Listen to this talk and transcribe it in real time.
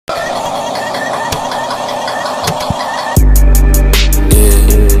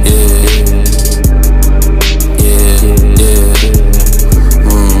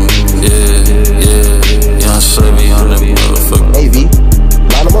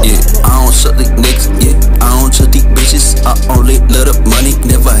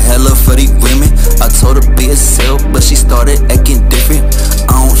started acting different.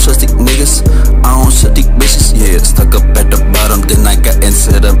 I don't trust these niggas, I don't trust these bitches. Yeah, stuck up at the bottom, then I got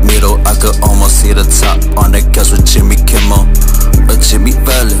into the middle. I could almost see the top on the couch with Jimmy Kimmel. But Jimmy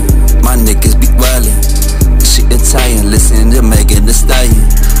Fallon, my niggas be wildin'. She Italian, listen to Megan Thee Stallion.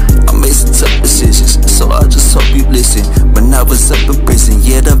 I made some tough decisions, so I just hope you listen. When I was up in prison,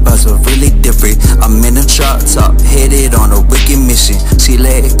 yeah, the vibes were really different. I'm in a drop top, headed on a wicked mission. She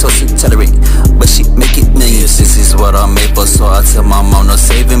lactose intolerant, but she make it millions. This is what I'm made for, so I tell my mom no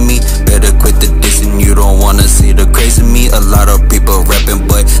saving me. Better quit the dissing, you don't wanna see the crazy me. A lot of people rapping,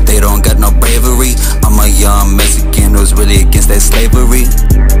 but they don't got no bravery. I'm a young Mexican who's really against that slavery.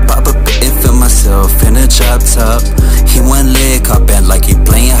 Pop a bit and feel myself in a drop top. He one leg hopping like he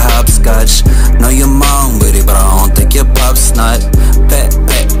playing hopscotch. Know your mom with it, but I don't